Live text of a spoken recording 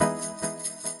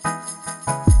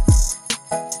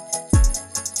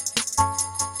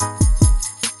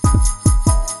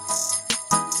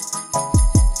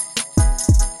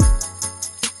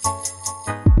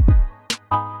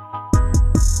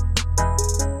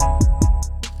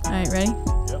right, ready?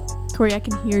 Yep. Corey, I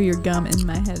can hear your gum in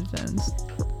my headphones.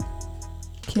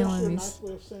 Killing me. Nice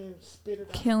way of saying spit it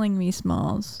out. Killing me,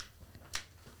 Smalls.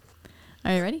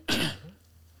 Are you ready?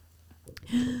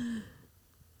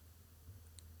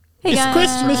 Hey It's guys.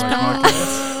 Christmas time.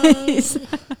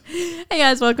 Hey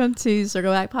guys, welcome to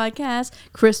Circle Back Podcast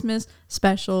Christmas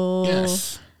special.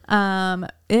 Yes. It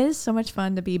is so much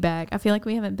fun to be back. I feel like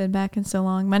we haven't been back in so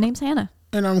long. My name's Hannah.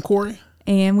 And I'm Corey.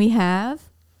 And we have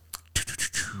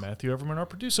Matthew Everman, our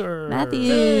producer. Matthew.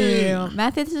 Hey.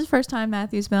 Matthew, this is the first time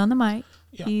Matthew's been on the mic.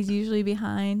 Yeah. He's usually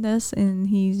behind us, and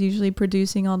he's usually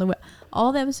producing all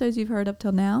the episodes you've heard up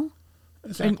till now,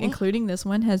 Exactly. including this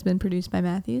one, has been produced by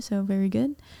Matthew. So very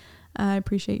good. I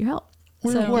appreciate your help.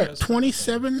 We're So- what,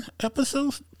 27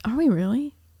 episodes Are we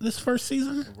really? this first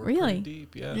season? We're Really? pretty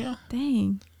deep, yeah. Yeah.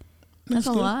 Dang, that's a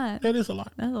good. lot. That is a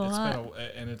lot. That's a It's lot.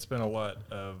 it's been a lot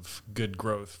of good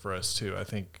growth for us too. I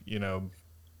think,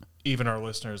 even our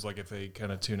listeners, like if they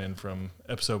kind of tune in from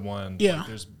episode 1, Yeah.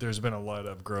 like there's been a lot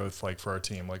of growth like for our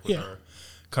team, like with Yeah. our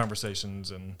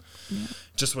conversations and Yeah.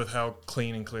 just with how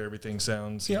clean and clear everything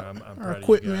sounds. Yeah. I'm Our proud of you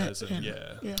equipment guys, and and-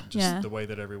 yeah, yeah. just Yeah. the way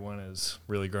that everyone has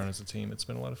really grown as a team. It's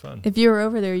been a lot of fun. If you were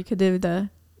over there, you could do the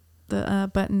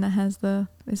button that has the.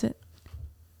 Is it?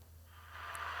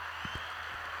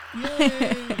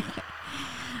 Yay.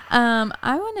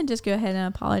 I want to just go ahead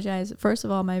and apologize. First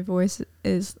of all, my voice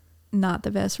is not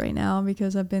the best right now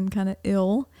because I've been kind of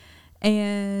ill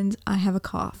and I have a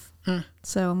cough.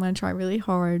 So I'm going to try really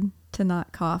hard to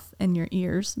not cough in your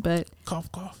ears, but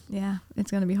Cough, cough. yeah,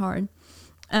 it's going to be hard.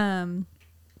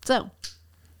 So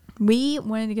we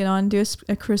wanted to get on and do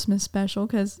a Christmas special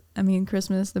because,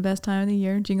 Christmas, the best time of the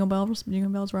year. Jingle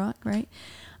bells rock, right?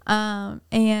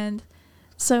 And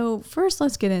so first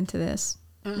let's get into this.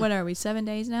 What are we, 7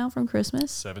 days now from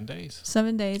Christmas? 7 days.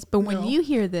 7 days. But when No. you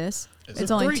hear this, Is it's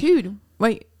it only 3? 2.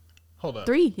 Wait, Hold up.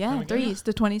 3. Yeah, Come 3. again? It's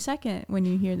the 22nd when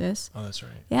you hear this. Oh, that's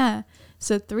right. Yeah.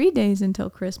 So 3 days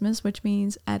until Christmas, which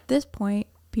means at this point,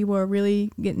 people are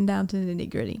really getting down to the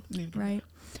nitty gritty, right?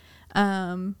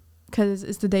 Because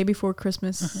it's the day before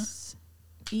Christmas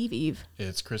Eve.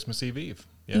 It's Christmas Eve.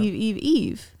 Yeah.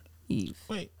 Eve.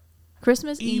 Wait.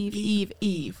 Christmas Eve,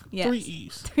 Eve. Yes. 3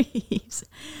 Eves. 3 Eves.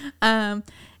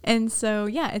 And so,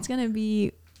 yeah, it's going to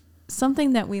be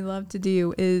something that we love to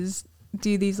do is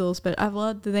do these little I've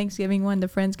loved the Thanksgiving one. The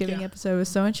Friendsgiving episode was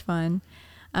so much fun.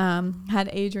 Had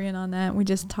Adrian on that. We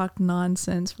just talked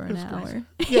nonsense for an That's hour.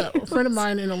 great. Yeah, a friend of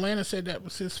mine in Atlanta said that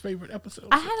was his favorite episode.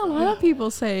 I had a lot of people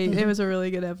say it was a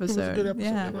really good It was episode. a good episode.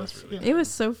 Yeah. It was, yeah. It was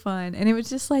so fun. And it was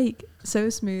just like so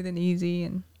smooth and easy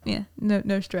and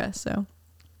no stress. So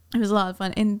it was a lot of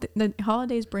fun. And the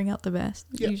holidays bring out the best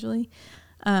usually.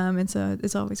 And so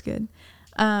it's always good.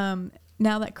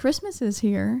 Now that Christmas is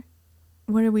here,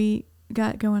 what do we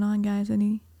got going on, guys?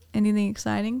 Anything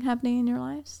exciting happening in your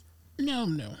lives? No.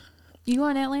 You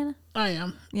going to Atlanta? I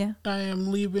am. Yeah. I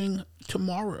am leaving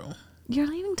tomorrow. You're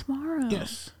leaving tomorrow.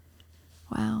 Yes.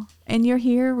 Wow. And you're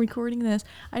here recording this.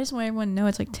 I just want everyone to know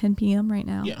it's like 10 p.m. right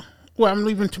now. Yeah. Well, I'm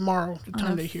leaving tomorrow, the On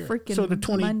time a they hear. freaking So the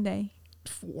 24th. Monday.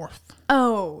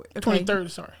 Oh, okay. 23rd,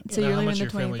 sorry. So Now, you're how leaving much the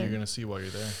of your family 23rd. you're going to see while you're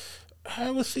there?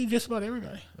 I will see just about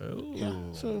everybody. Oh. Yeah.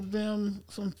 So them,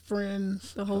 some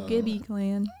friends. The whole Gibby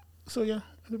clan. So yeah,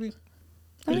 it'll be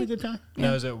Okay. a good time.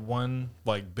 Now, is it one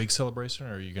like big celebration,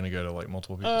 or are you going to go to like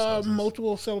multiple people's houses?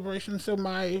 Multiple celebrations. So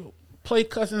my play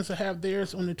cousins will have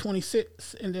theirs on the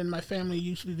 26th, and then my family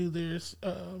usually do theirs.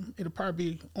 It'll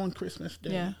probably be on Christmas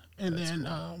Day. Yeah. And That's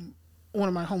then one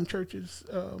of my home churches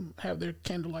have their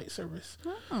candlelight service.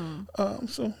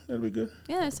 So that'll be good.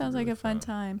 Yeah, that sounds like Really a fun fun.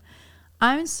 time.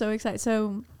 I'm so excited.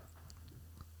 So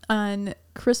on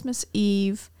Christmas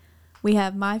Eve, we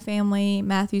have my family,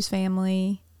 Matthew's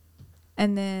family,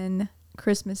 and then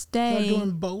Christmas Y'all Day.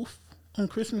 doing both on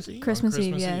Christmas Eve? Christmas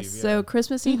Eve, Christmas yes. Eve, yeah. So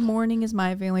Christmas Eve morning is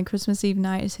my family. Christmas Eve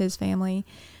night is his family.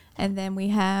 And then we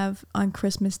have on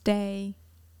Christmas Day,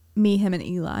 me, him, and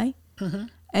Eli. Mm-hmm.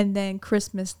 And then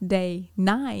Christmas Day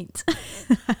night,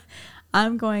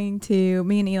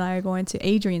 me and Eli are going to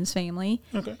Adrian's family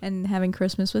Okay. and having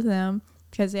Christmas with them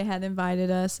because they had invited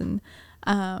us. And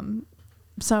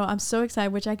so I'm so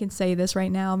excited, which I can say this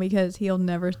right now because he'll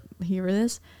never hear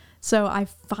this. So I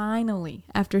finally,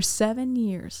 after 7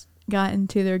 years, got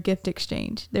into their gift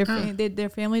exchange. Their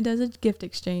family does a gift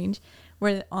exchange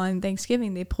where on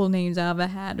Thanksgiving they pull names out of a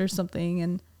hat or something,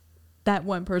 and that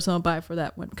one person will buy for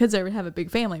that one because they would have a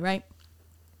big family, right?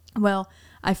 Well,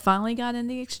 I finally got in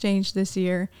the exchange this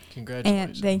year.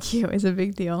 Congratulations. And thank you. It's a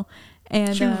big deal.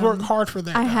 And You've worked hard for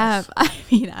that. I guys. have.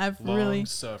 I've really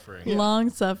suffering. long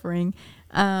suffering.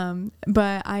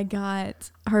 But I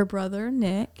got her brother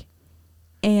Nick,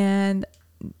 and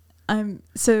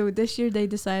So this year they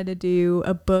decided to do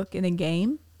a book and a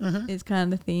game. Mm-hmm. Is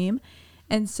kind of the theme.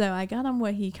 And so I got him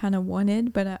what he kind of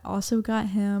wanted, but I also got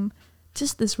him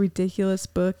just this ridiculous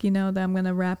book, you know, that I'm going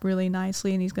to wrap really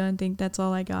nicely, and he's going to think that's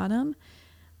all I got him.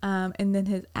 And then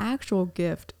his actual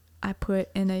gift, I put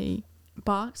in a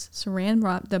box, saran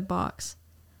wrap the box,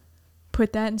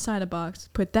 put that inside a box,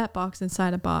 put that box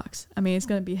inside a box. I mean, it's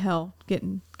going to be hell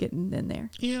getting in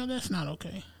there. Yeah, that's not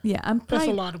okay. Yeah, That's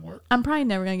a lot of work. I'm probably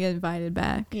never going to get invited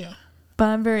back. Yeah. But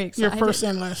I'm very excited. Your first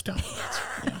and last time.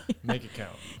 Yeah. Make it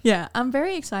count. Yeah, I'm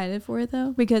very excited for it,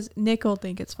 though, because Nick will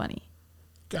think it's funny.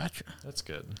 Gotcha. That's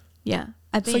good. Yeah,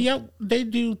 I think. So, yeah, they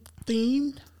do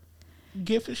themed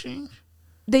gift exchange?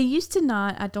 They used to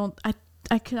not. I don't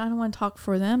want to talk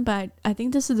for them, but I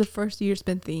think this is the first year it's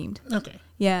been themed. Okay.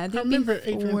 Yeah, I remember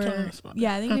Adrian telling us about that.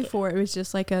 Yeah, I think Okay. before it was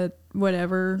just like a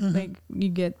whatever like you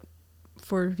get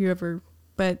for whoever,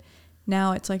 but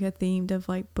now it's like a themed of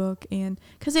like book, and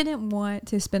because they didn't want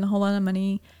to spend a whole lot of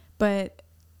money, but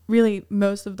really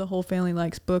most of the whole family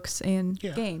likes books and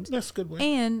games. That's a good way.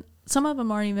 And some of them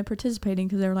aren't even participating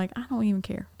because they're like, I don't even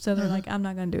care. So they're like, I'm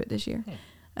not going to do it this year.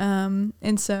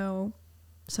 And so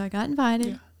I got invited.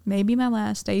 Yeah. Maybe my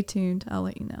last. Stay tuned. I'll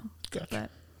let you know. Gotcha. But,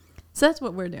 so that's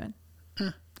what we're doing.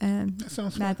 And That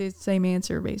sounds fun. Matthew, same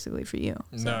answer basically for you.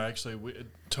 So. No, actually,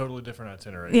 totally different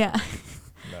itinerary. Yeah.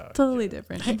 No, Totally yeah.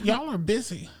 different. Hey, y'all are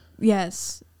busy.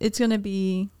 Yes. It's going to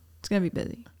be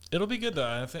busy. It'll be good though,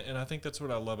 I think that's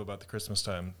what I love about the Christmas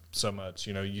time so much.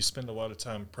 You know, you spend a lot of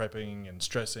time prepping and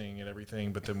stressing and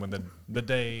everything, but then when the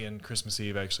day and Christmas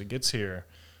Eve actually gets here,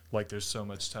 like there's so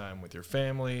much time with your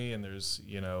family, and there's,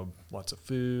 you know, lots of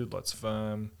food, lots of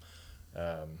fun.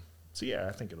 So yeah,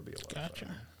 I think it'll be a lot of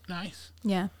fun. Nice.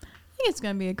 Yeah. I think it's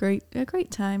going to be a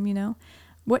great time, you know.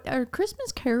 What are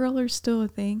Christmas carolers still a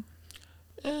thing?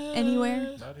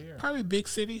 Anywhere? Not here. Probably big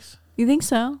cities. You think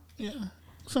so? Yeah.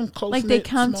 Some close Like they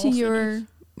come to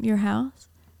your house?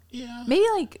 Yeah. Maybe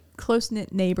like close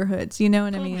knit neighborhoods, you know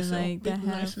what I Probably mean? so. Like Big, that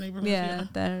nice have, neighborhoods, yeah, yeah.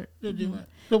 that They'll do it.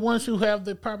 The ones who have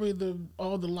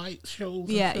all the light shows. And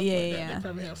Yeah, stuff yeah, like that, yeah. They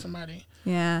probably have somebody.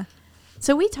 yeah.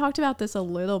 So we talked about this a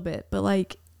little bit, but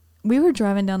like we were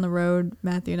driving down the road,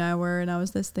 Matthew and I were, and I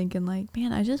was just thinking like,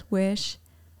 man, I just wish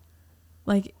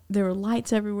like there were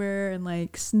lights everywhere and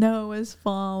like snow was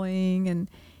falling, and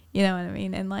you know what I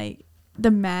mean, and like the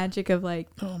magic of like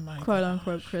quote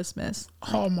unquote Christmas.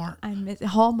 Hallmark. I miss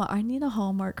Hallmark. I need a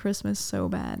Hallmark Christmas so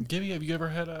bad. Gibby, have you ever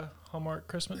had a Hallmark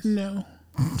Christmas? No.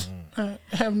 I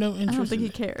have no interest. I don't think in he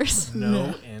cares.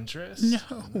 No interest? No.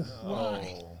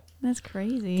 Why? That's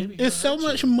crazy. Gibby, It's so who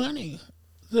hurt much you? money.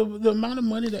 The amount of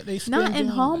money that they spend. Not in doing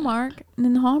Hallmark.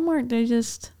 In Hallmark, they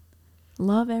just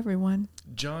love everyone.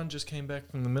 John just came back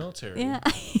from the military. Yeah.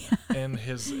 And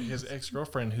his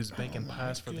ex-girlfriend, who's baking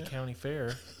pies for the county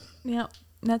fair. Yeah,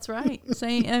 that's right.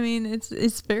 Saying, I mean,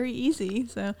 it's very easy.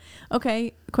 So,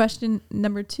 okay. Question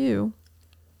number 2: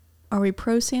 are we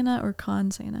pro Santa or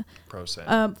con Santa? Pro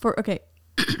Santa.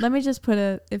 Let me just put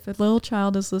if a little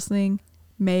child is listening,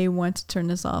 may want to turn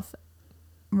this off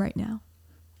right now.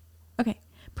 Okay,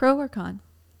 pro or con?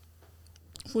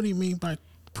 What do you mean by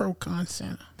pro con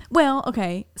Santa? Well,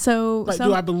 okay, so Like,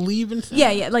 do I believe in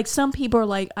Santa? Yeah. Like some people are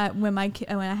like, when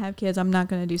I have kids, I'm not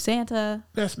going to do Santa.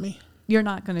 That's me. You're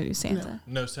not going to do Santa.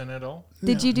 No Santa at all?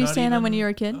 Did you do Not Santa even- when you were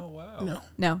a kid? Oh, wow.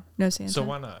 No Santa. So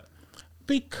why not?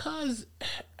 Because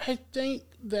I think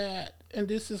that, and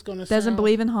this is going to Doesn't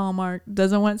believe in Hallmark.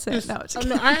 Doesn't want Santa. No, just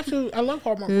kidding. I love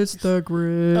Hallmark. It's the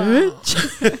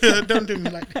Grinch. Don't do me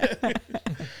like that.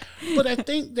 But I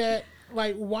think that,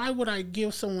 like, why would I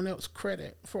give someone else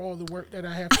credit for all the work that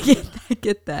I have to do? I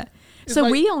get that. It's So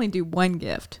like- we only do one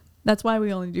gift. That's why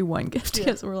we only do one gift, Yeah.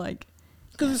 because we're like,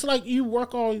 Because it's like you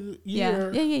work all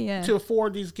year yeah. to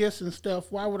afford these gifts and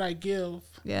stuff. Why would I give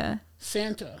Yeah.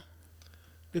 Santa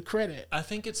the credit? I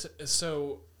think it's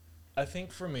so. I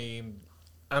think for me,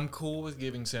 I'm cool with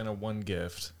giving Santa one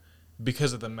gift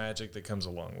because of the magic that comes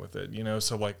along with it. You know,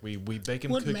 so like we bake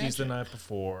him What cookies the magic? night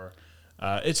before.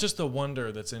 It's just the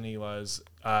wonder that's in Eli's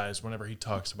eyes whenever he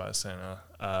talks about Santa.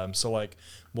 So like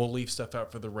we'll leave stuff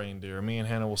out for the reindeer. Me and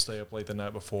Hannah will stay up late the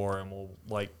night before, and we'll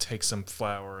like take some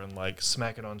flour and like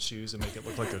smack it on shoes and make it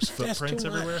look like there's footprints too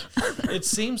much. everywhere. It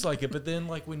seems like it, but then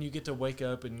like when you get to wake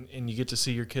up and you get to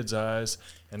see your kids' eyes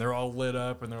and they're all lit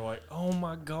up and they're like, oh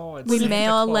my God. We Santa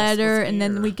mail a Claus letter was and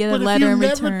then here." we get a But if letter you in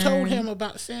never return. told him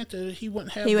about Santa, he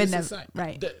wouldn't have He would this never.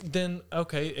 excitement. Right. Then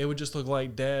okay, it would just look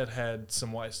like Dad had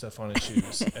some white stuff on his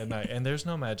shoes at night, and there's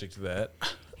no magic to that.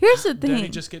 Here's the Daddy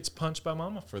thing. just gets punched by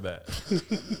Mama for that.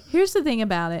 Here's the thing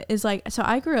about it is like, so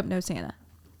I grew up no Santa.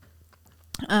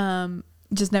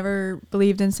 Just never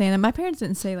believed in Santa. My parents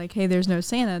didn't say like, hey, there's no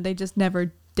Santa. They just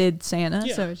never did Santa,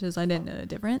 Yeah. so it's just I didn't know the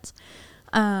difference.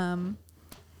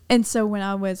 And so when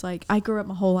I was like, I grew up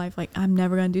my whole life like, I'm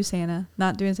never gonna do Santa,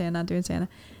 not doing Santa.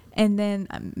 And then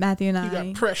Matthew and You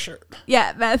got pressured.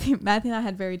 yeah, Matthew and I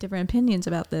had very different opinions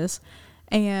about this.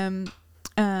 And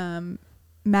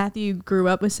Matthew grew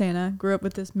up with Santa, grew up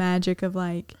with this magic of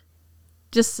like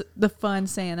just the fun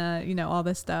Santa, you know, all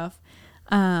this stuff.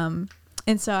 And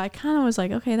so I kind of was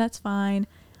like, okay, that's fine.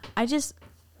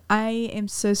 I am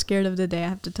so scared of the day I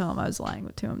have to tell him I was lying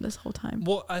to him this whole time.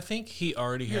 Well, I think he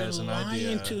already has an idea.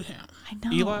 Lying to him. I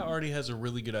know. Eli already has a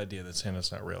really good idea that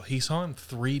Santa's not real. He saw him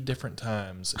 3 different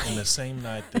times in the same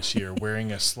night this year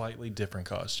wearing a slightly different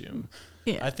costume.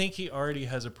 Yeah. I think he already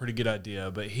has a pretty good idea,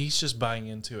 but he's just buying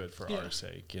into it for our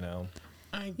sake, you know?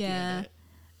 I get it.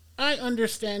 I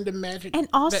understand the magic And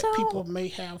also, that people may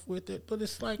have with it, but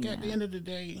it's like at the end of the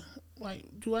day, like,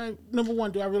 number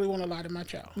one, do I really want to lie to my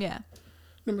child? Yeah.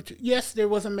 Number two, yes, there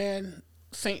was a man,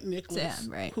 Saint Nicholas,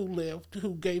 Yeah, right. who lived,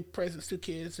 who gave presents to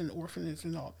kids and orphanages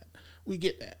and all that. We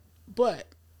get that. But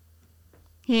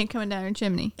He ain't coming down your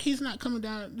chimney. he's not coming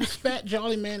down. This fat,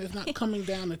 jolly man is not coming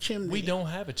down the chimney. We don't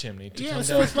have a chimney to Yeah, come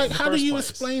so down it's like, in the how do first you place.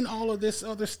 explain all of this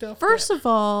other stuff? First of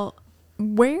all,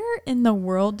 where in the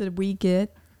world did we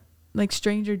get like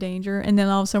stranger danger? And then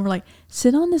all of a sudden we're like,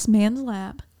 sit on this man's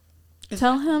lap,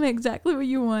 tell him exactly what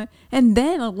you want, and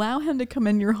then allow him to come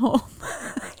in your home.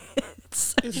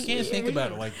 You can't think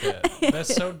about it like that.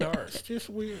 That's so dark. It's just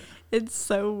weird. It's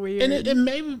so weird. And it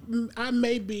may I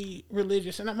may be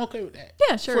religious, and I'm okay with that.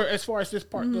 Yeah, sure. As far as this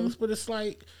part goes, but it's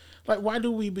like why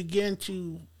do we begin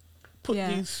to put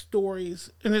these stories?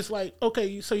 And it's like,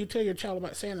 okay, so you tell your child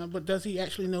about Santa, but does he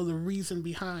actually know the reason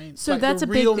behind? So like, that's the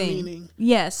a big real thing. Meaning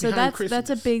Yes, so behind that's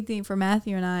a Christmas? big thing for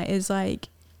Matthew and I is like,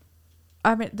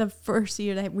 I mean, the first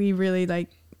year that we really like,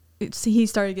 he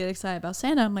started to get excited about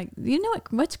Santa. I'm like, you know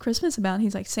what's Christmas about? And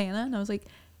he's like, Santa, and I was like,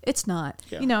 it's not,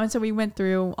 you know. And so we went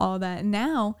through all that, and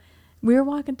now we were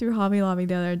walking through Hobby Lobby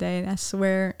the other day, and I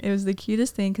swear it was the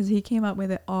cutest thing because he came up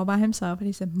with it all by himself, and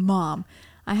he said, Mom,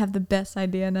 I have the best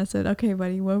idea. And I said, okay,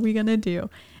 buddy, what are we gonna do?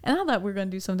 And I thought we were gonna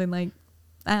do something like,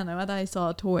 I don't know, I thought I saw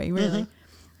a toy, really.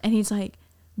 And he's like,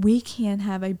 we can't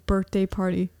have a birthday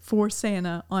party for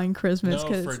Santa on Christmas.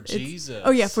 No, for Jesus.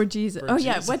 Oh, yeah, for Jesus. For Oh,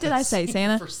 yeah, what did I say,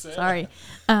 Santa? For Santa. Sorry.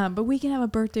 But we can have a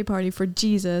birthday party for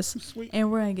Jesus. Sweet.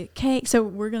 And we're going to get cake. So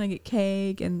we're going to get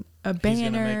cake and a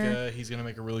banner. He's gonna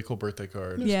make a really cool birthday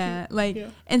card. Yeah, cute. like, Yeah.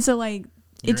 and so, like,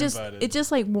 You're it invited.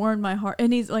 just, like, warmed my heart.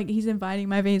 And he's inviting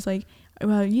my face, like,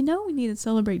 well, you know, we need to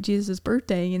celebrate Jesus'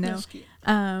 birthday, you know? That's cute.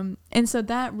 And so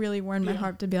that really warmed my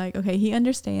heart to be like, okay, he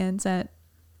understands that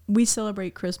we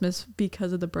celebrate Christmas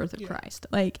because of the birth of Christ.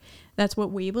 Like, that's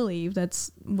what we believe. That's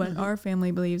what our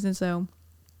family believes. And so,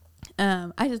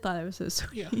 I just thought it was so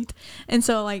sweet. Yeah. And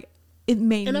so, like, it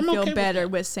made And me I'm feel okay with better that.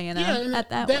 with Santa and at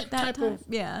that type time. of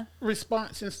Yeah.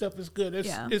 response and stuff is good.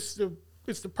 It's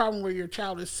the problem where your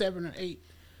child is 7 or 8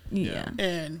 Yeah.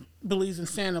 and believes in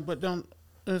Santa, but don't.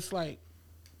 It's like,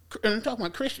 and I'm talking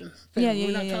about Christians. Yeah,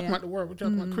 We're not yeah, talking yeah. about the world. We're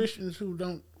talking about Christians who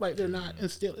don't, like, they're not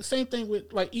instilled. The same thing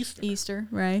with, like, Easter.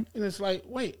 Right. And it's like,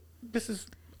 wait, this is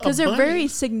Because they're very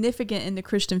significant in the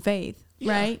Christian faith,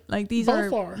 Yeah. right? Like, these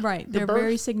Both are right. The They're birth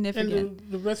very and significant.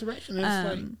 the resurrection. It's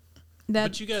like, That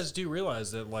But you guys do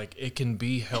realize that, like, it can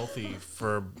be healthy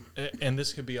for, and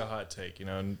this could be a hot take, you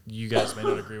know, and you guys may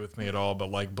not agree with me at all,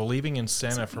 but, like, believing in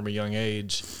Santa from a young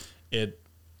age, it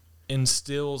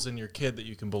instills in your kid that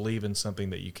you can believe in something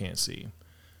that you can't see.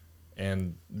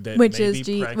 And that Which may is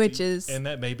be and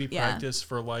that may be practiced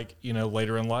for, like, you know,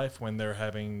 later in life when they're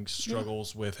having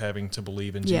struggles with having to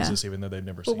believe in Yeah. Jesus even though they've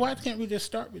never but seen why him. can't we just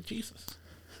start with Jesus?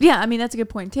 Yeah, I mean that's a good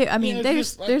point too. I mean, it's there's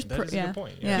just like- there's That is a good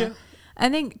point, Yeah. yeah. I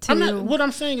think too. What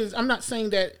I'm saying is, I'm not saying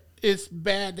that it's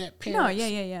bad that parents no,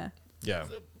 yeah. Yeah.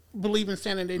 believe in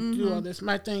Santa and they do Mm-hmm. all this.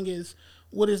 My thing is,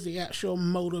 what is the actual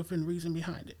motive and reason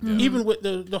behind it? Mm-hmm. Even with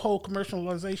the whole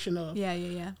commercialization of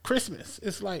Yeah. Christmas,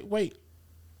 it's like, wait,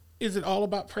 is it all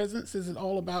about presents? Is it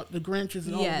all about the Grinch? Is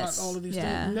it all Yes, about all of these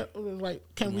yeah. things? No, like,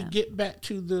 can we Yeah. get back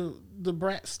to the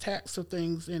brass tacks of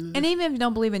things and And even if you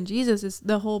don't believe in Jesus, it's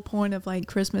the whole point of like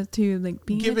Christmas too, like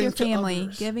being with your to family,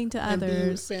 others giving to and being with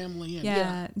others. family, and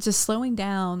Yeah, just slowing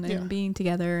down and Yeah. being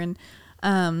together, and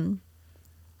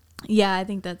yeah, I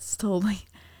think that's totally.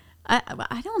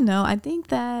 I don't know. I think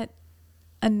that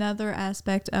another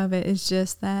aspect of it is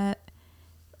just that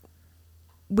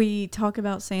we talk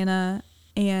about Santa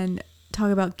and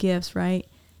talk about gifts, right?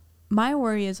 My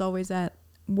worry is always that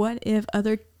what if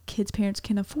other kids' parents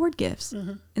can afford gifts,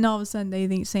 and all of a sudden they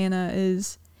think Santa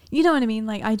is, you know what I mean?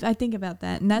 Like I think about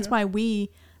that, and that's why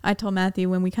I told Matthew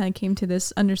when we kind of came to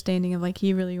this understanding of like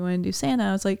he really wanted to do Santa,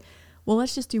 I was like, well,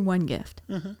 let's just do one gift.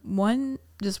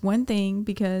 Just one thing,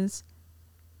 because,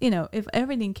 if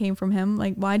everything came from him,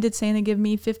 like, why did Santa give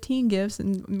me 15 gifts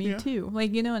and me 2?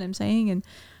 Like, you know what I'm saying?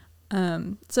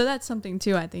 And so that's something,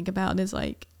 too, I think about is,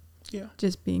 like,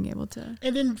 just being able to.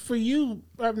 And then for you,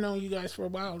 I've known you guys for a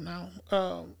while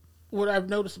now. What I've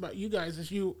noticed about you guys is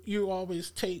you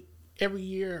always take, every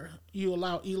year, you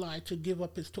allow Eli to give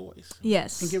up his toys.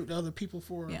 Yes. And give it to other people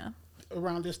for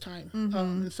around this time.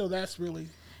 And so that's really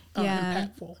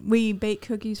impactful. We bake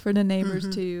cookies for the neighbors,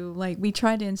 too. Like, we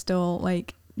try to instill,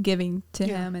 like, giving to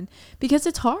him. And because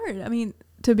it's hard. I mean,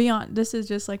 to be honest, this is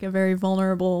just, like, a very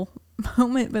vulnerable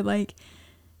moment. But, like,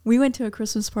 we went to a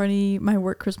Christmas party, my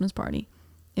work Christmas party.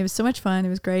 It was so much fun. It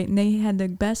was great. And they had the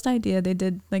best idea. They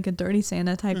did, like, a Dirty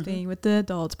Santa type thing with the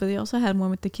adults. But they also had one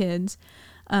with the kids.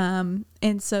 And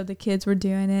so the kids were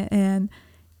doing it. And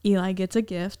Eli gets a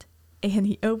gift. And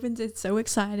he opens it so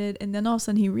excited. And then all of a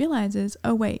sudden he realizes,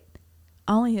 oh, wait,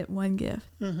 I only hit one gift.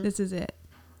 This is it.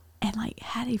 And, like,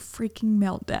 had a freaking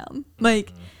meltdown.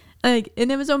 Like, and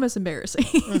it was almost embarrassing.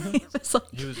 It was like,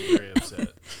 he was very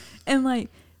upset. And, like,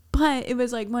 but it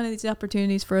was, like, one of these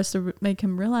opportunities for us to make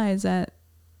him realize that,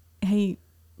 hey,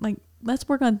 like, let's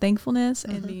work on thankfulness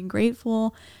and being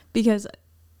grateful, because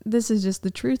this is just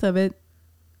the truth of it.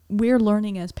 We're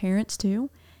learning as parents, too.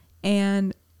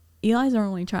 And Eli's our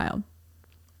only child.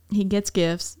 He gets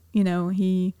gifts, we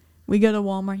go to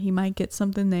Walmart, he might get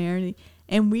something there,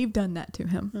 and we've done that to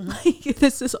him. Like,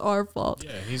 this is our fault.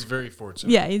 Yeah, he's very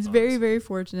fortunate. Yeah, he's very, very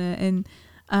fortunate,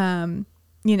 and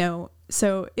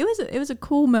so it was a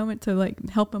cool moment to, like,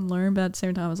 help him learn, but at the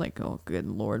same time I was like, oh, good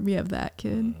Lord, we have that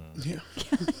kid.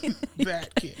 That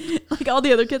kid. Like, all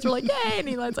the other kids were like, yay, and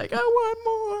Eli's like, I want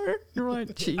more. You're like,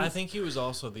 jeez. I think he was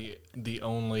also the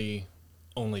only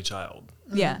child.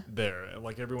 Yeah. There,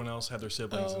 like, everyone else had their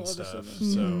siblings and stuff.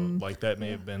 siblings. So, like, that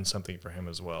may have been something for him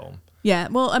as well. Yeah,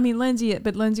 well, I mean, Lindsay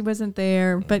wasn't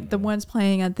there, but the ones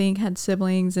playing, I think, had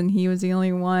siblings, and he was the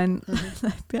only one.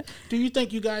 Do you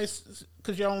think you guys,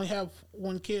 because you only have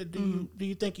one kid, do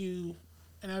you think you,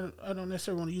 and I don't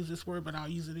necessarily want to use this word, but I'll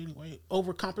use it anyway,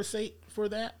 overcompensate for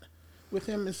that with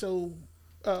him? And so,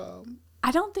 I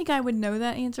don't think I would know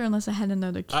that answer unless I had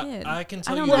another kid. I can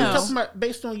tell I don't you know. I'm talking about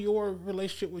based on your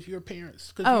relationship with your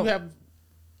parents, because you have,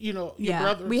 your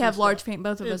brothers. We have and large stuff. family.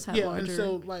 Both of us have larger. And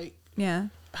so, like,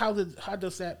 how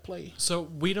does that play? So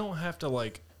we don't have to,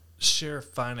 like, share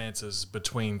finances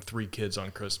between 3 kids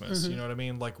on Christmas. You know what I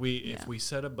mean? Like, if we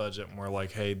set a budget and we're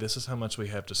like, hey, this is how much we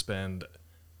have to spend,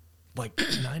 like,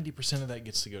 90% of that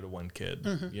gets to go to one kid,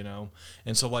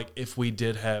 And so, like, if we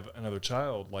did have another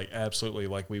child, like, absolutely,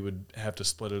 like, we would have to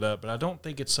split it up. But I don't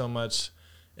think it's so much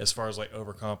as far as, like,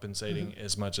 overcompensating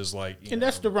as much as, like, and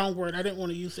that's the wrong word. I didn't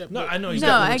want to use that. No, word. I know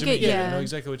exactly what you mean. Yeah. I know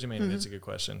exactly what you mean. It's a good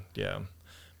question. Yeah.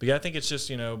 But yeah, I think it's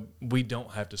just, we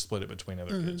don't have to split it between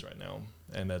other kids right now.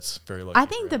 And that's very lucky. I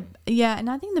think and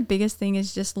I think the biggest thing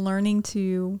is just learning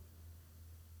to,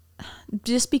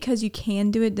 just because you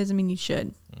can do it doesn't mean you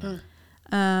should.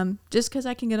 Just because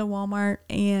I can get a Walmart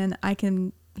and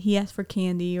he asked for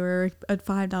candy or a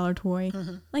 $5 toy,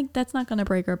 like, that's not going to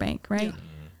break our bank, right? Yeah.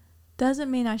 Doesn't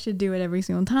mean I should do it every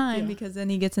single time, because then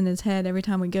he gets in his head every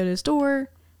time we go to the store,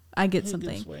 I get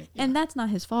something. And that's not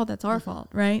his fault. That's our fault,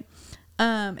 right?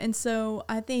 And so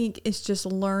I think it's just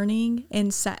learning,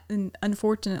 and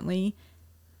unfortunately,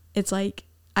 it's like,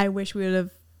 I wish we would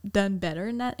have done better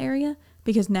in that area,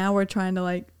 because now we're trying to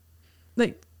like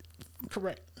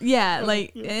correct. Yeah,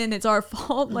 and it's our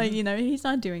fault. Like, he's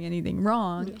not doing anything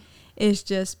wrong. Yeah. It's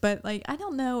just, but, like, I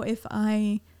don't know if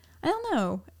I don't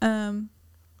know.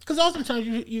 Because oftentimes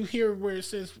you hear where it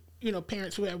says,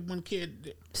 parents who have one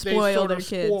kid, spoil their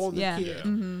kids,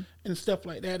 kid and stuff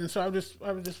like that. And so I was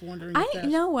just wondering. You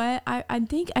know what? I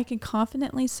think I can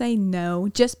confidently say no,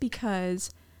 just because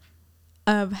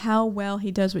of how well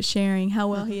he does with sharing, how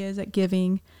well he is at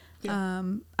giving. Yeah.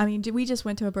 I mean, we just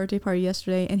went to a birthday party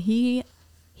yesterday, and he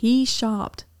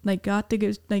shopped, like, got the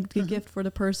gift for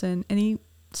the person, and he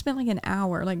spent like an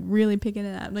hour, like, really picking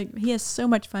it up. Like, he has so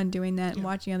much fun doing that and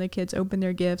watching other kids open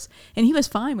their gifts, and he was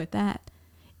fine with that.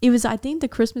 I think the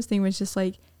Christmas thing was just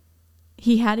like,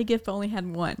 he had a gift but only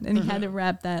had one, and he had to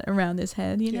wrap that around his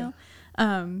head, you know,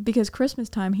 because Christmas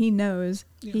time, he knows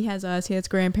he has us, he has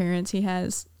grandparents, he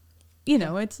has,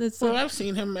 it's. Well, I've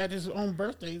seen him at his own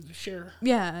birthday share.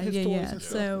 His toys and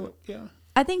stuff. So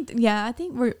I think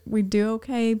we do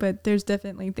okay, but there's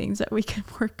definitely things that we can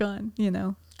work on,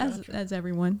 as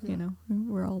everyone,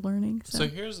 we're all learning. So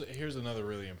here's another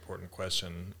really important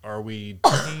question: are we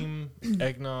team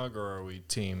eggnog or are we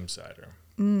team cider?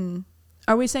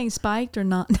 Are we saying spiked or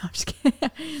not? No, I'm just kidding.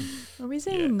 Are we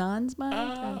saying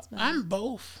non-spiked? I'm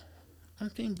both. I'm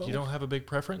team both. You don't have a big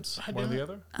preference, I one or don't. the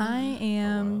other? I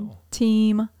am wow.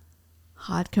 team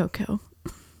hot cocoa.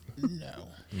 No.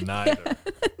 Neither.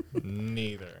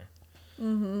 Neither.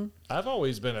 I've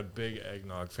always been a big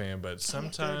eggnog fan, but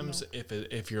sometimes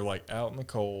if you're like out in the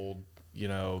cold, you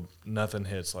know, nothing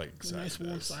hits like cider Nice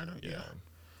warm does. cider, yeah.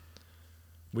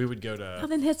 We would go to.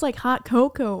 Nothing hits like hot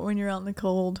cocoa when you're out in the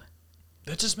cold.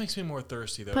 That just makes me more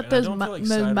thirsty though. Put and I those, don't feel like those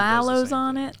cider does the Milos same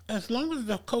on thing. it. As long as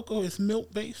the cocoa is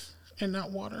milk based and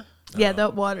not water. Yeah, Oh,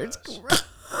 that water's gosh. gross.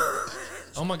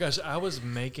 Oh my gosh, I was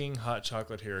making hot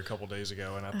chocolate here a couple days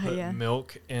ago, and I put yeah.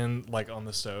 milk in like on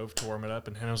the stove to warm it up,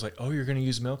 and Hannah was like, "Oh, you're gonna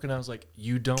use milk?" And I was like,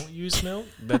 "You don't use milk?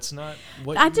 That's not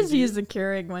what." I you just do." use the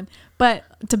Keurig one, but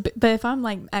if I'm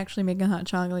like actually making hot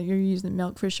chocolate, you're using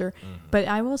milk for sure. But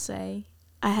I will say,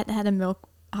 I hadn't had a milk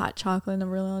hot chocolate in a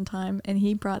really long time, and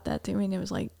he brought that to me, and it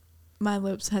was like my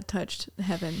lips had touched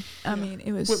heaven. I mean,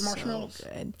 it was With so marshmallows?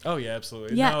 good. Oh yeah,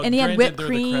 absolutely. Yeah, Now, and he had granted, whipped they're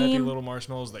the crappy cream. little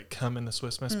marshmallows that come in the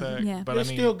Swiss Miss pack. Yeah. But They're I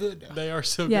mean, still good, though. They are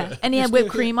so Yeah, good. and he It's had still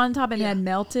whipped good. cream on top, and it Yeah. had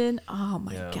melted. Oh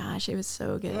my Yeah. gosh, it was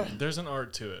so good. Yeah. There's an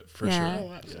art to it for Yeah. sure.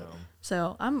 Oh, absolutely. Yeah.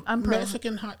 So I'm pro.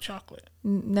 Mexican hot chocolate.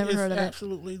 Never is heard of it.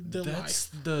 absolutely the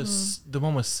That's life. the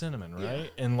one with cinnamon, Yeah.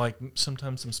 right? And like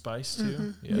sometimes some spice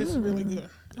too. Yeah, It's really good.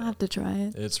 I'll have to try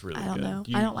it. it's really I don't good.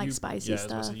 know. I don't like spicy yeah, I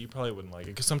was gonna stuff. say, you probably wouldn't like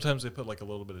it because sometimes they put like a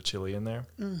little bit of chili in there.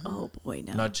 Oh boy,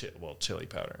 no. Not chili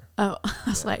powder. Oh, I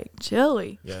was like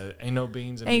chili. Yeah, ain't no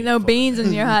beans. Ain't no beans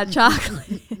in your hot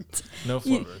chocolate. No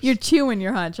You, flavors. you're chewing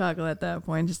your hot chocolate at that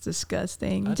point. It's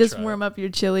disgusting. I'd Just try warm it. up your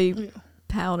chili Yeah.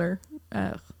 powder.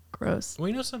 Ugh, gross. Well,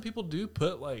 you know, some people do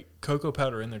put like cocoa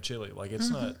powder in their chili. Like it's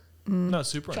not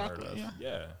super unheard Chocolate, of.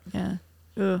 yeah. Yeah.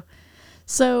 Ugh.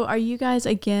 So, are you guys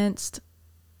against?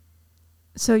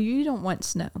 So you don't want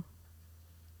snow,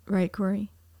 right,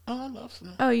 Corey? Oh, I love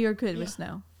snow. Oh, you're good with Yeah.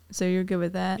 snow. So you're good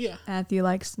with that. Yeah. Matthew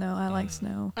likes snow. I like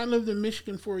snow. I lived in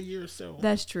Michigan for a year, so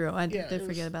That's true. I yeah, did it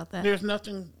forget was- about that. There's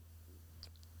nothing.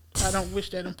 I don't wish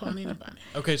that upon anybody.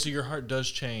 Okay, so your heart does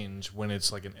change when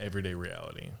it's like an everyday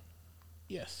reality.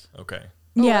 Yes. Okay.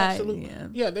 Oh, Yeah, absolutely. yeah.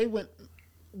 Yeah, they went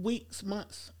weeks,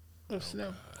 months of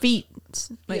snow. Feet,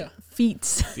 like Yeah. feet,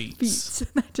 Feets. feet,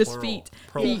 not just Plural. feet.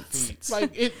 Plural Feet.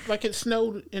 feet. Like it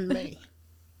snowed in May.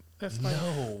 That's like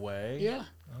No way. yeah,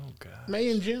 Oh god. May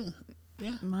and June.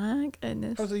 Yeah, My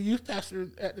goodness, I was a youth pastor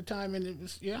at the time, and it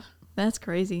was that's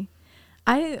crazy.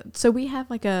 So we have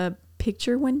like a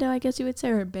picture window, I guess you would say,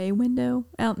 or a bay window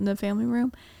out in the family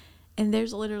room, and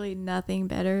there's literally nothing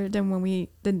better than when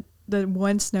the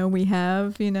one snow we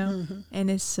have, you know,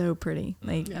 and it's so pretty.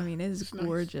 Like Yeah, I mean, it's it's nice.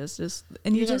 gorgeous. Just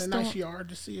and you You got just a don't. nice yard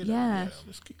to see it. Yeah.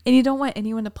 It's cute. And you don't want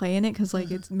anyone to play in it because like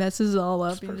it messes it all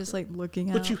up. It's And you're just like perfect. looking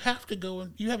out. But you have to go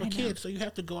and you have a I know. kid, so you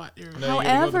have to go out there. No, you gotta go in the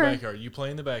However- backyard. You play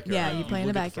in the backyard. Yeah, you play in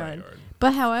the look at front backyard. yard.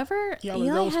 But however, Y'all are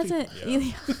Eli those hasn't.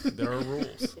 Yeah. There are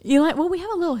rules. Eli, well, we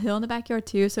have a little hill in the backyard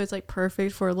too, so it's like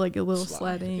perfect for like a little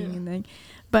Slide, sledding yeah. and thing.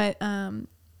 But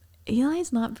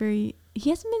Eli's not very. He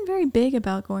hasn't been very big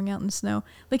about going out in the snow.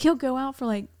 Like he'll go out for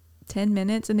like 10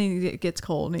 minutes and then it gets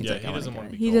cold. And he's Yeah, like, he "I wanna doesn't go."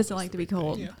 want to be He cold. doesn't That's like the to be big thing.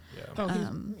 cold. Yeah. Yeah. Oh,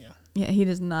 he's, Yeah, he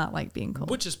does not like being cold.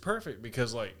 Which is perfect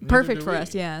because like neither Perfect do for we,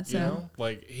 us, yeah, You so- know,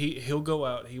 like he'll go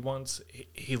out. He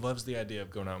loves the idea of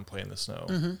going out and playing in the snow.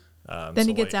 then he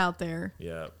so, gets like, out there.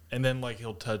 Yeah, and then like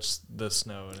he'll touch the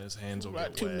snow and his hands will About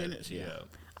get 2 wet. minutes, yeah.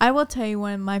 I will tell you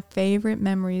one of my favorite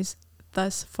memories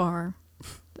thus far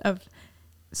of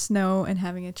snow and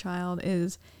having a child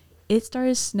is it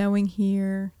started snowing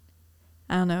here,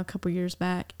 I don't know, a couple years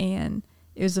back, and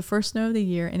it was the first snow of the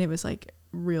year, and it was like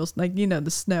real, like, you know, the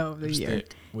snow of the It's year.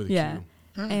 thick with a Yeah.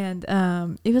 Q.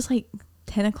 And it was like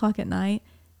 10 o'clock at night,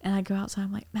 and I go outside,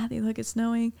 I'm like, Matthew, look, it's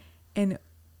snowing. And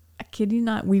I kid you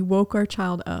not, we woke our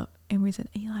child up, and we said,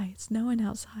 Eli, it's snowing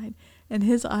outside. And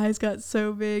his eyes got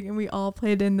so big, and we all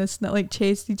played in the snow, like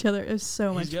chased each other. It was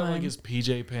so much He's got fun. like his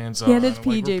PJ pants on. He had his and,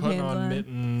 like, PJ we're putting pants on on.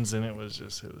 mittens, and it was yeah,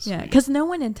 sweet. because no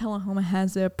one in Tullahoma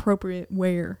has the appropriate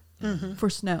wear for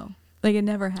snow. Like, it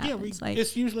never yeah, happens. like,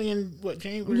 it's usually in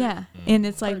January. yeah, and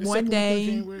it's like Probably the one second week of day,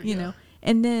 January, you yeah. know,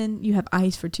 and then you have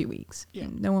ice for 2 weeks. Yeah.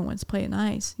 And no one wants to play in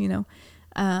ice, you know.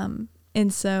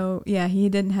 And so, yeah, he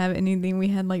didn't have anything. We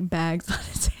had like bags on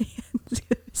his hands.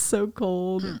 It was so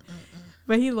cold.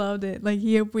 But he loved it. Like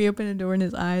we opened the door in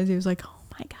his eyes. He was like, "Oh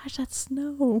my gosh, that's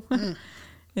snow."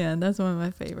 Yeah, that's one of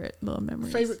my favorite little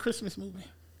memories. Favorite Christmas movie?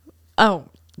 Oh,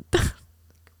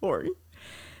 Corey.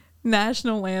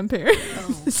 National Lampoon.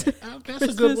 Oh, okay. That's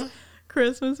a good one.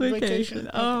 Christmas Vacation. vacation.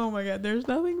 Oh my God, there's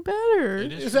nothing better.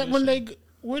 It Is that when tradition.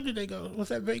 where did they go? Was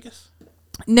that Vegas?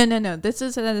 No. This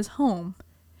is at his home,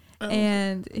 Oh,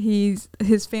 and his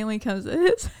family comes.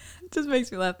 It just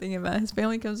makes me laugh thinking about it. His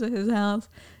family comes to his house,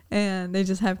 and they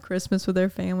just have Christmas with their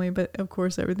family, but of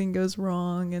course everything goes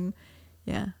wrong, and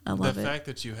yeah, I love The it. fact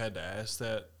that you had to ask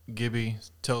that, Gibby,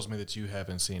 tells me that you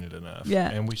haven't seen it enough. Yeah.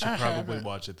 And we should I probably haven't.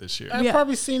 watch it this year. I've Yeah.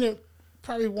 probably seen it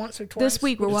once or twice. This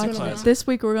week we're but it's been watching a it. while. This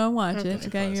week we're gonna watch Okay. it. It's a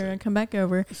Okay, you're classic. gonna come back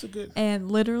over. It's a good.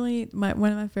 And literally,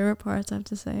 one of my favorite parts I have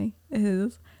to say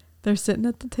is they're sitting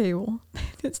at the table.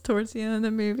 It's towards the end of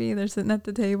the movie. They're sitting at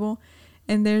the table,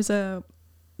 and there's the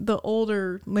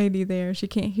older lady there. She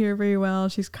can't hear very well.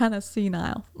 She's kind of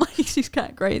senile, like she's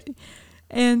kind of crazy.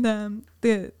 And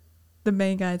the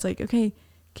main guy's like, okay,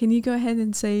 can you go ahead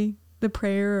and say the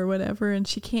prayer or whatever? And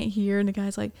she can't hear, and the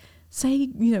guy's like, say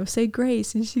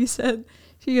grace. And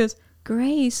she goes,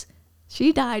 Grace,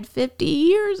 she died 50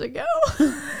 years ago.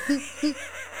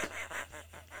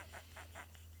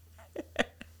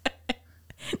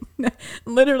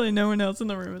 Literally no one else in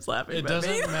the room is laughing. It but me.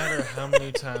 doesn't matter how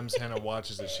many times Hannah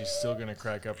watches it, she's still going to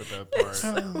crack up at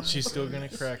that part. She's still going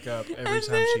to crack up every And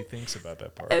time then- she thinks about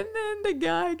that part. And then the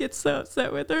guy gets so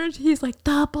upset with her. He's like,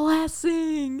 the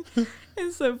blessing.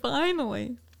 And so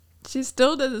finally, she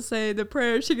still doesn't say the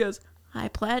prayer. She goes, I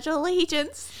pledge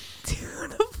allegiance to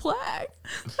the flag.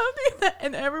 Something that,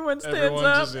 and everyone stands Everyone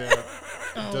up. just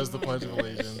does the Pledge of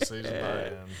Allegiance, says it by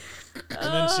hand.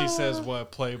 And then she says,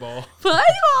 what, play ball? Play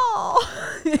ball.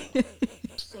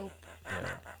 So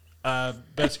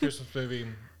Best Christmas movie,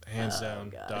 hands down,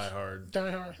 gosh. Die Hard.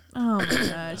 Die Hard. Oh my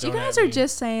gosh. You Don't guys at are me.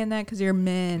 just saying that because you're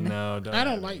men. No, I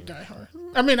don't like Die Hard.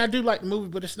 I mean, I do like the movie,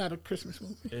 but it's not a Christmas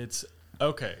movie. It's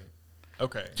okay.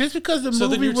 Okay. Just because the So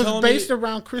then movie you're was telling me- based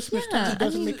around Christmas Yeah, time I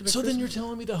doesn't mean, make it a So then you're Christmas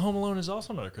telling me that Home Alone is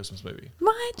also not a Christmas movie?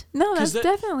 What? No, that's 'Cause that-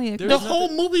 definitely a there's The Christmas. whole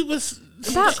movie was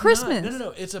About It's Christmas. not. No.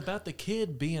 It's about the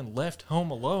kid being left home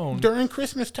alone. during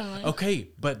Christmas time. Okay,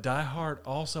 but Die Hard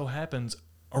also happens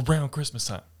around Christmas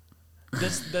time.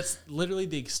 That's literally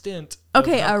the extent.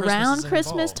 Okay, of how around is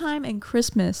Christmas involved. time and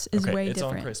Christmas is Okay, way it's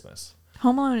different. on Christmas.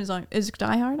 Home Alone is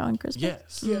Die Hard on Christmas?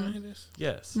 Yes. Yeah, it is.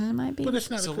 Yes. It might be. But it's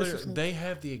not So a Christmas literally, movie. they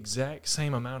have the exact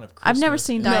same amount of Christmas. I've never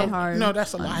seen Die Hard. No,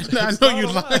 that's a lie. I It's know not you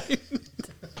a lie. lied.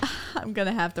 I'm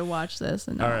gonna have to watch this.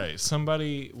 And All right,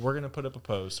 we're gonna put up a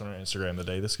post on our Instagram the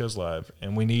day this goes live,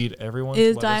 and we need everyone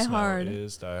Is to let Die us know Hard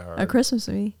is Die Hard a Christmas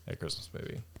movie. a Christmas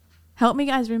movie. Help me,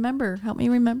 guys. Help me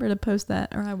remember to post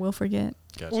that, or I will forget.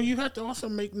 Gotcha. Well, you have to also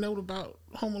make note about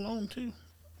Home Alone too,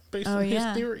 based Oh, on yeah.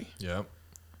 his theory. Yep.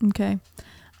 Okay.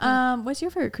 What's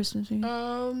your favorite Christmas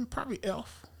movie? Probably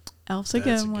Elf. Elf's a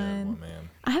That's good a one. good one, man.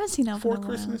 I haven't seen Elf in Four a while.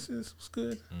 Christmases was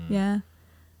good. Yeah.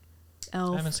 I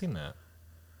Elf. haven't seen that.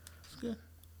 It's good.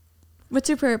 What's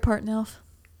your favorite part in Elf?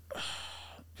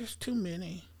 There's too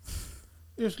many.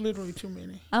 There's literally too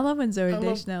many. I love when Zoe I love-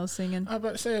 Deschanel's singing. I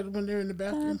about to say when they're in the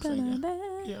bathroom singing.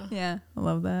 Yeah. Yeah, I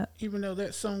love that. Even though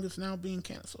that song is now being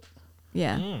canceled.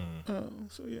 Yeah.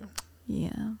 So yeah.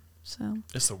 Yeah. So.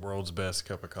 It's the world's best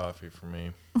cup of coffee for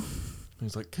me.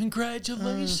 He's like,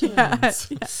 congratulations. Yeah.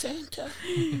 Santa.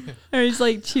 Or he's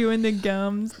like chewing the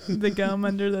gum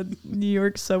under the New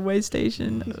York subway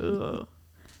station. Ugh.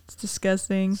 It's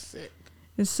disgusting. Sick.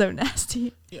 It's so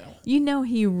nasty. Yeah. You know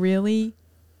he really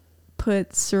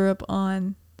put syrup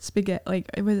on spaghetti. Like,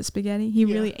 was it spaghetti? He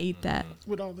Yeah. really ate that.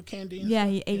 With all the candy. And Yeah,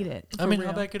 stuff. he ate it. I for mean, real.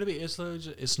 how bad could it be?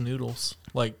 It's noodles.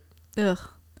 Like, Ugh.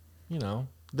 you know,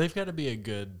 they've got to be a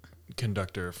good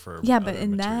conductor for. Yeah, but other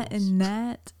in materials.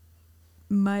 that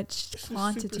much It's just super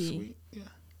quantity sweet. Yeah.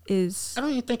 is. I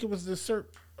don't even think it was the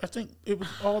syrup. I think it was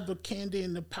all the candy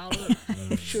and the powder,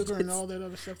 sugar, and all that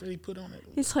other stuff that he put on it.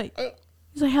 He's like,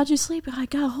 Uh, how'd you sleep? I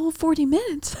got a whole 40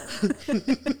 minutes.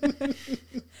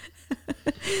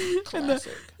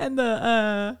 Classic. And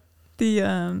the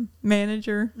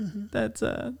manager that's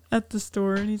at the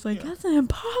store, and he's like, Yeah. that's an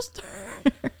imposter.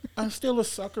 I'm still a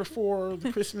sucker for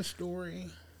the Christmas Story.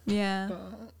 Yeah.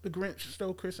 The Grinch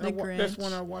Stole Christmas. The That's Grinch.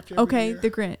 one I watch every Okay, year. The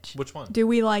Grinch. Which one? Do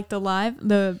we like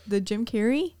the Jim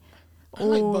Carrey, I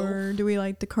like or do we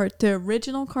like the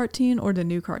original cartoon or the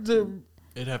new cartoon?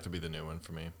 The It'd have to be the new one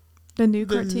for me. The new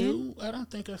the cartoon. new. I don't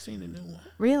think I've seen the new one.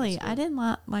 Really, It's I didn't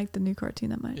like the new cartoon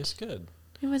that much. It's good.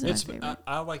 It wasn't It's my favorite.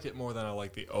 I liked it more than I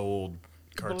like the old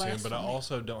cartoon, but I Blasphemy.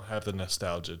 also don't have the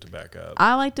nostalgia to back up.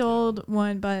 I like the old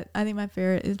one, but I think my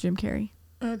favorite is Jim Carrey.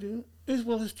 I do. As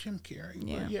well as Jim Carrey.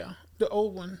 Yeah. But yeah. The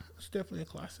old one is definitely a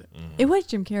classic. It was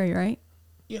Jim Carrey, right?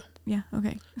 Yeah. Yeah.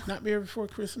 Okay. Nightmare Before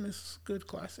Christmas, good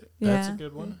classic. That's Yeah. a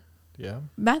good one. Yeah.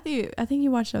 Matthew, I think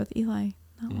you watched that with Eli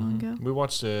not long ago. We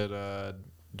watched it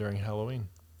during Halloween.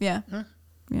 Yeah. Huh?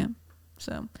 Yeah.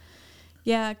 So,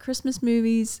 yeah, Christmas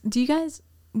movies. What do you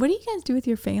guys do with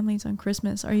your families on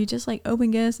Christmas? Are you just like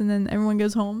open gifts and then everyone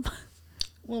goes home?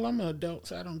 Well, I'm an adult,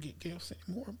 so I don't get gifts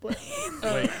anymore. But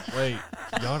Wait.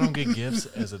 Y'all don't get gifts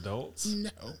as adults? no,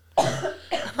 I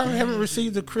probably haven't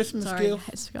received a Christmas Sorry, gift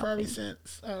guys, probably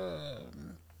since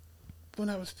when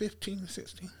I was 15,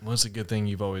 16. Well, it's a good thing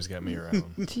you've always got me around.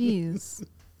 Jeez.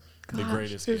 The Gosh.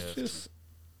 greatest It's gift. just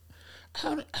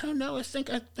I don't know. I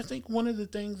think one of the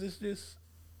things is just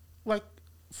like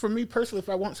for me personally, if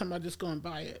I want something, I just go and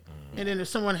buy it. Mm-hmm. And then if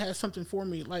someone has something for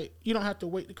me, like you don't have to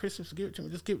wait to Christmas to give it to me.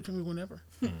 Just give it to me whenever.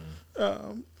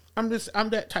 I'm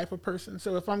that type of person.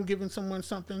 So if I'm giving someone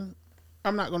something,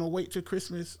 I'm not going to wait till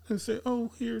Christmas and say,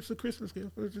 "Oh, here's a Christmas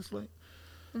gift." It's just like,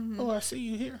 "Oh, I see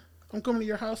you here. I'm coming to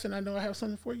your house and I know I have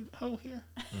something for you. Oh, here."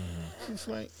 It's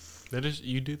like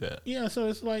You do that. yeah. So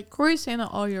it's like Corey's Santa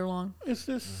all year long. it's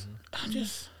just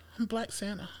I'm Black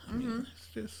Santa. I mean, it's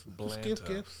just give Blanta.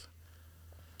 gifts.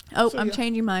 Oh, So, I'm yeah.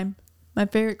 changing mine. My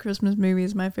favorite Christmas movie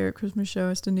is my favorite Christmas show.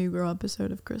 It's the New Girl episode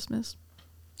of Christmas.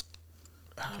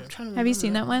 I'm trying to Have you remember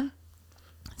seen that one?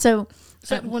 So Is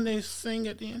that when they sing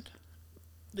at the end?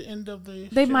 The end of the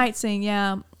they show? might sing,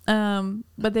 yeah.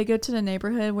 But they go to the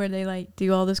neighborhood where they like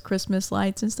do all this Christmas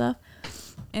lights and stuff,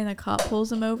 and a cop pulls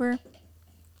them over,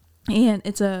 and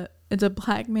it's a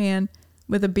black man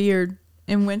with a beard,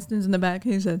 and Winston's in the back,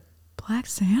 and he said, "Black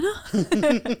Santa."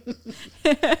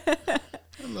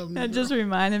 I love New That Girl. just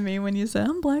reminded me when you said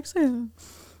I'm Black Santa.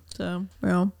 So,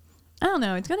 well, I don't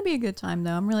know. It's gonna be a good time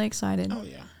though. I'm really excited. Oh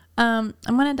yeah. I'm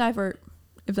gonna divert,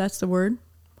 if that's the word.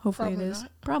 Hopefully Probably it is.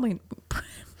 not. Probably.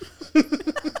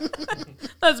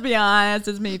 Let's be honest.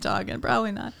 It's me talking.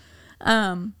 Probably not.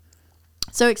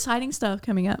 So exciting stuff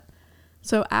coming up.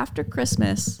 So after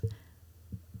Christmas,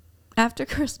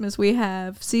 we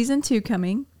have season 2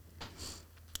 coming.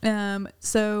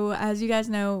 So as you guys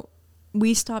know,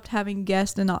 we stopped having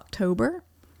guests in October.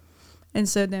 And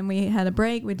so then we had a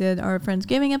break. We did our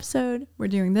Friendsgiving episode. We're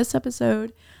doing this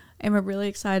episode. And we're really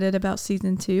excited about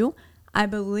season 2. I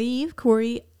believe,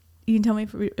 Corey, you can tell me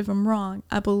if I'm wrong.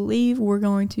 I believe we're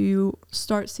going to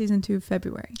start season 2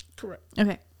 February. Correct.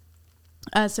 Okay.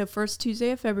 So first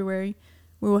Tuesday of February,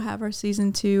 we will have our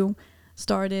season 2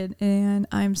 started. And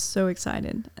I'm so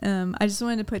excited. I just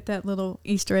wanted to put that little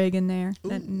Easter egg in there,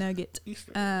 that nugget,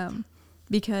 Easter.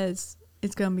 because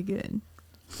it's going to be good.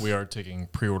 We are taking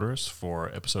pre-orders for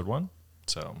episode 1,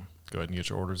 so go ahead and get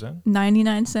your orders in.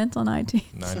 99 cents on iTunes.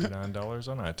 $99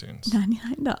 on iTunes.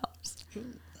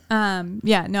 $99.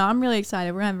 Yeah, no, I'm really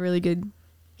excited. We're going to have a really good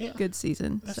Yeah. good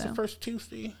season. That's so. the first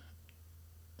Tuesday,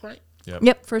 right?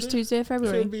 Yep, first Yeah. Tuesday of So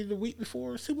February. it'll be the week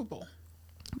before Super Bowl.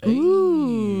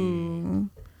 Ooh.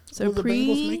 So Will the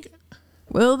Bengals make it?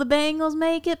 Will the Bengals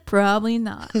make it? Probably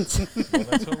not. Well,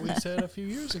 that's what we said a few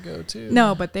years ago, too.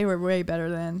 No, but they were way better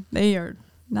than. They are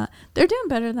not. They're doing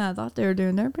better than I thought they were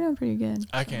doing. They're doing pretty good.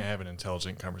 I can't have an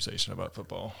intelligent conversation about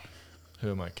football.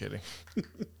 Who am I kidding?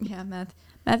 Yeah,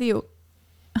 Matthew,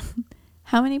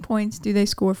 how many points do they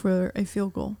score for a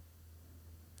field goal?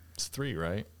 It's 3,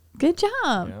 right? Good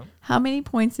job. Yeah. How many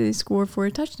points do they score for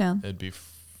a touchdown? It'd be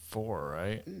 4,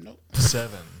 right? Nope.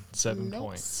 7. 7 Nope.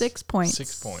 points. 6 points.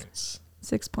 6 points.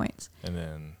 6 points. And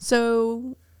then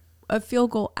So a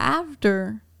field goal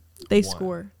after they 1.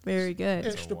 score. Very good.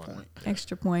 So Extra 1. point. Yeah.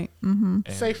 Extra point. Mm-hmm.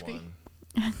 And Safety.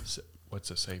 1. What's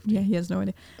a safety? Yeah, he has no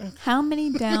idea. How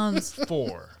many downs?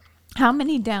 4. How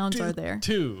many downs are there?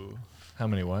 2. How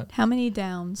many what? How many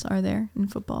downs are there in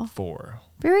football? 4.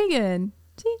 Very good.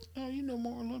 See, Oh, you know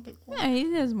more, a little bit more. yeah, he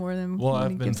knows more than. Well, what he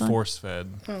I've been gets on. force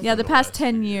fed. Yeah, the the past last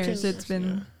 10 few years, 10 it's years,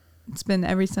 been it's been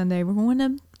every Sunday. We're going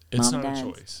to It's Mom not and a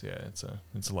Dad's. choice. Yeah,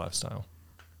 it's a lifestyle.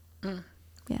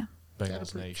 Yeah.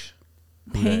 Bengals Gotta Nation.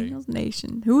 Bengals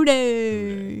Nation. Who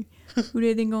they? Who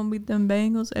they think gonna beat them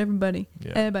Bengals? Everybody.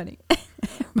 Yeah. Everybody.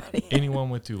 Everybody. Anyone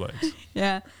with 2 legs.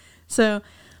 Yeah. So,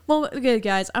 well, good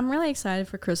guys. I'm really excited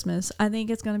for Christmas. I think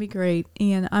it's going to be great.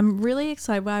 And I'm really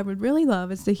excited. What I would really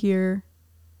love is to hear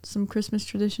some Christmas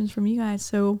traditions from you guys.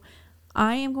 So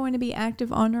I am going to be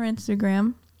active on our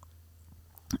Instagram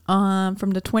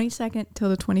from the 22nd till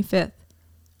the 25th.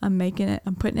 I'm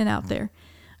putting it out there.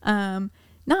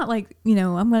 Not like, I'm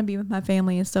going to be with my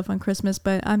family and stuff on Christmas,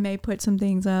 but I may put some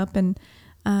things up and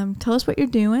tell us what you're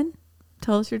doing.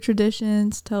 Tell us your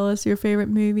traditions. Tell us your favorite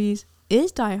movies.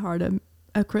 Is Die Hard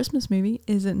a Christmas movie?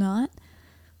 Is it not?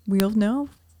 We'll know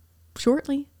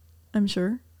shortly, I'm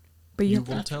sure. But You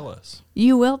will tell us.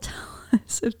 You will tell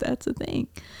us if that's a thing.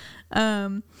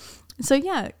 So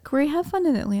yeah, Corey, have fun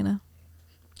in Atlanta.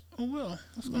 Oh, well,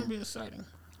 it's going to be exciting.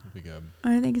 It'll be good.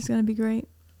 I think it's going to be great.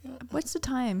 Yeah. What's the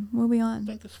time? We'll be I on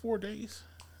think it's 4 days.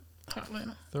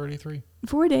 Atlanta. 33.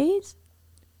 4 days.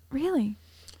 Really?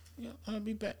 Yeah, I'll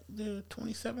be back the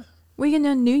 27th. We can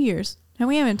do New Year's, and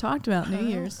we haven't talked about New I know.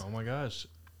 Year's. Oh my gosh.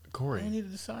 Corey. We need to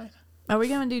decide. Are we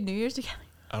going to do New Year's together?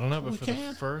 I don't know, but We for can.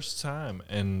 the first time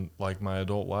in like my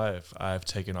adult life, I've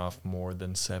taken off more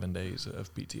than 7 days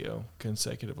of PTO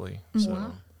consecutively. So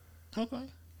Wow. Okay.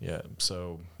 yeah,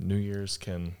 so New Year's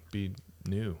can be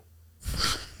new.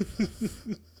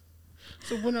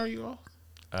 So when are you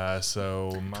off?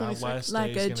 So my 26? last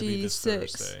Like day is a going to be this G6.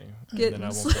 Thursday, and Getting then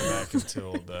I won't come back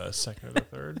until the 2nd or the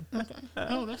 3rd. Okay.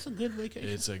 Oh, that's a good vacation.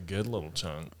 It's a good little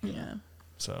chunk. Yeah.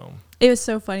 So, It was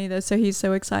so funny though. So he's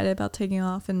so excited about taking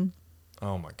off, and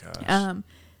oh my gosh.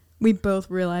 we both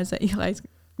realized that Eli's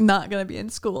not gonna be in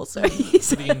school. So he's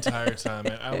For the entire time,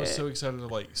 and I was so excited to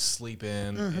like sleep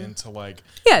in and to like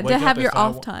yeah, wake to up have your if I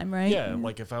off wa- time, right? Yeah,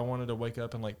 like if I wanted to wake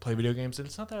up and like play video games, and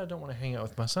it's not that I don't want to hang out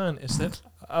with my son, it's that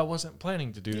I wasn't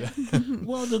planning to do that.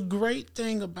 Well, the great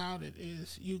thing about it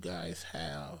is you guys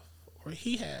have, or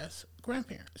he has,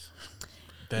 grandparents.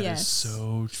 That is Yes.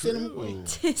 so Send him away.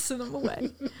 true. Send him away.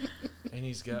 And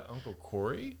he's got Uncle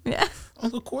Corey. Yeah.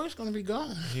 Uncle Corey's going to be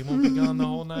gone. He won't be gone the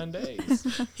whole 9 days.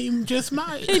 He just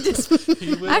might.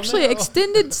 He will Actually, now.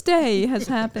 extended stay has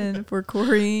happened for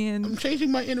Corey, I'm and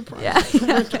changing my enterprise. yeah,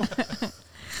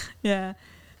 yeah.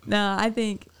 No, I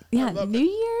think love New it.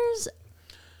 Year's.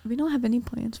 We don't have any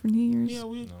plans for New Year's. Yeah,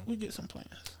 No. we get some plans.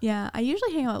 Yeah, I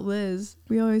usually hang out with Liz.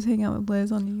 We always hang out with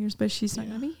Liz on New Year's, but she's not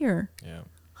Yeah. gonna be here. Yeah.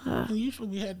 And usually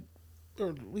we had, or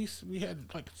at least we had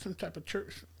like some type of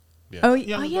church. Yeah.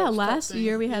 Yeah, Young adults type last thing,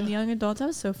 year we had yeah. young adults. That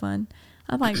was so fun.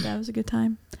 I liked that. It was a good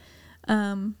time. Yeah,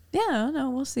 I don't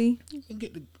know. We'll see. We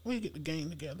get the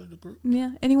gang together, the group.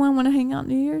 Yeah. Anyone want to hang out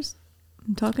New Year's?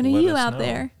 I'm talking to Let you us out know.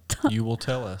 there. You will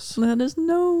tell us. Let us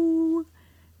know.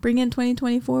 Bring in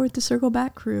 2024 with the Circle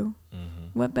Back crew. Mm-hmm.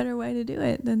 What better way to do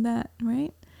it than that,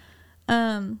 right?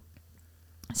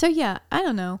 So yeah, I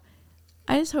don't know.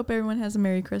 I just hope everyone has a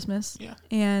Merry Christmas. Yeah.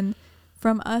 And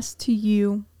from us to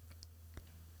you,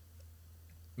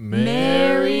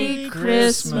 Merry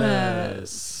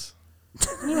Christmas.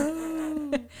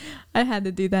 I had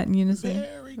to do that in unison.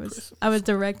 Merry Christmas. I was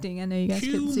directing. I know you guys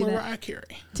couldn't Cue see that. Mariah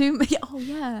Carey, Oh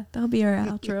yeah, that'll be our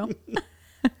outro.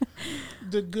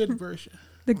 the good version.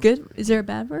 The good. Is there a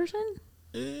bad version?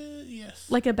 Yes.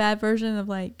 Like a bad version of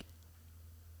like,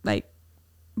 what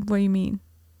do you mean?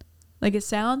 Like it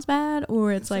sounds bad,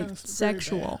 or it's like sounds very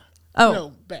sexual? bad. Oh,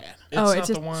 No, bad. It's Oh, not it's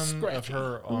the just one of scratchy.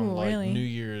 her on Ooh, like really? New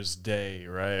Year's Day,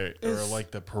 right? Or It's-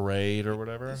 like the parade or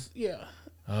whatever. Yeah.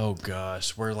 Oh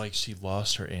gosh, where like she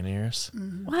lost her in-ears.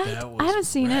 what? That I was haven't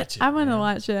seen ratchet, it. I want to man.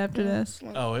 watch it after Yeah, this. it's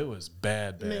like Oh, it was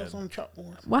bad. nails on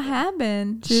chalkboard. What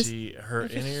happened? Just Her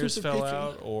It's just in-ears super fell bitchy.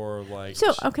 out, or like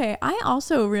so okay. I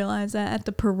also realized that at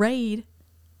the parade,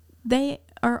 they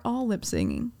are all lip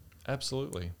singing.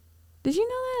 absolutely. Did you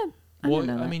know that? I Well,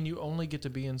 didn't know I that. mean, you only get to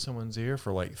be in someone's ear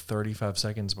for like 35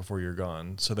 seconds before you're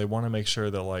gone. So they want to make sure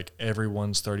that like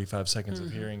everyone's 35 seconds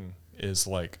of hearing is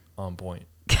like on point.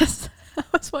 Because I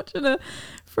was watching a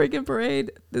freaking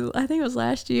parade. I think it was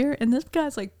last year, and this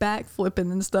guy's like back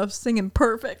flipping and stuff, singing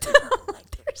perfect. I'm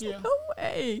like, there's Yeah. no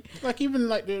way. Like even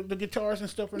like the guitars and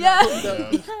stuff. Are Yeah. not hooked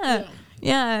up. Yeah.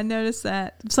 Yeah, I noticed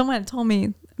that. Someone had told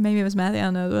me, maybe it was Matthew, I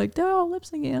don't know, they're like, they're all lip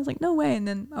syncing. I was like, no way. And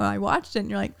then I watched it, and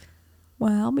you're like,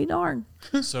 well, I'll be darned.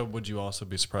 So would you also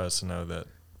be surprised to know that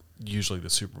usually the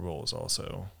Super Bowl is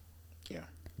also Yeah.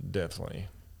 definitely,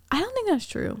 I don't think that's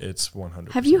true. it's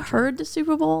 100%. Have you true. heard the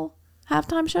Super Bowl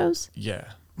halftime shows?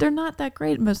 Yeah. They're not that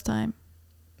great most of the time.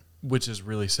 Which is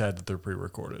really sad that they're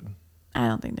pre-recorded. I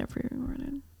don't think they're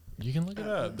pre-recorded. You can look it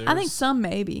up. I think There's- some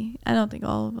maybe. I don't think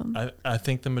all of them. I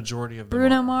think the majority of them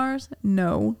Bruno are. Mars?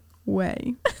 No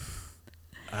way.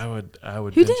 I would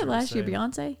Who did venture it to last year? say-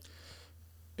 Beyonce?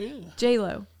 Ew.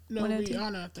 J-Lo? No, 102?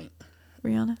 Rihanna, I think.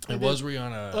 Rihanna? It And was then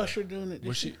Rihanna. Usher doing it.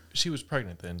 Was she was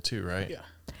pregnant then too, right? Yeah.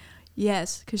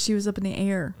 Yes, because she was up in the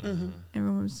air. Mm-hmm.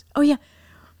 Everyone was, oh yeah.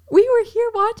 We were here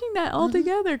watching that all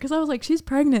together because I was like, she's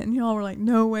pregnant. And y'all were like,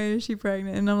 no way is she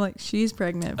pregnant. And I'm like, she's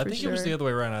pregnant for I think sure. it was the other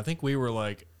way around. I think we were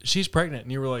like, she's pregnant,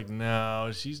 and you were like,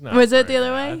 no, she's not. Was it the other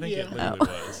pregnant. way? I think Yeah. it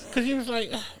literally was. Because he was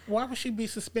like, why would she be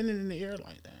suspended in the air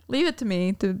like that? Leave it to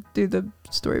me to do the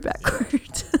story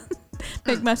backwards.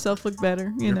 Make myself look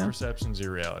better, you Your know. perception's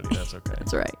your reality. That's okay.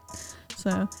 That's right.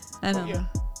 So, I don't Yeah.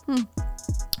 know.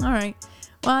 All right.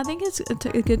 Well, I think it's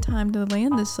a good time to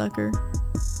land this sucker.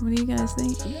 What do you guys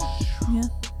think? Yeah.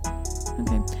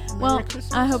 Okay. Well,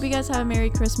 Christmas. I hope you guys have a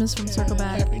Merry Christmas from Circle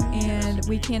Back. Happy New Year. And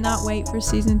we cannot wait for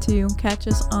season 2. Catch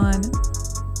us on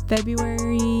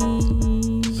February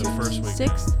The first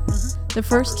weekend. 6th. The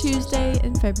first Tuesday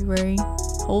in February.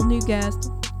 Whole new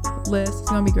guest list. It's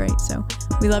going to be great. So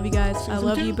we love you guys. I Season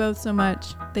love 2. you both so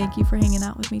much. Thank you for hanging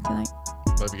out with me tonight.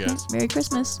 Love you guys. Merry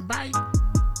Christmas. Bye.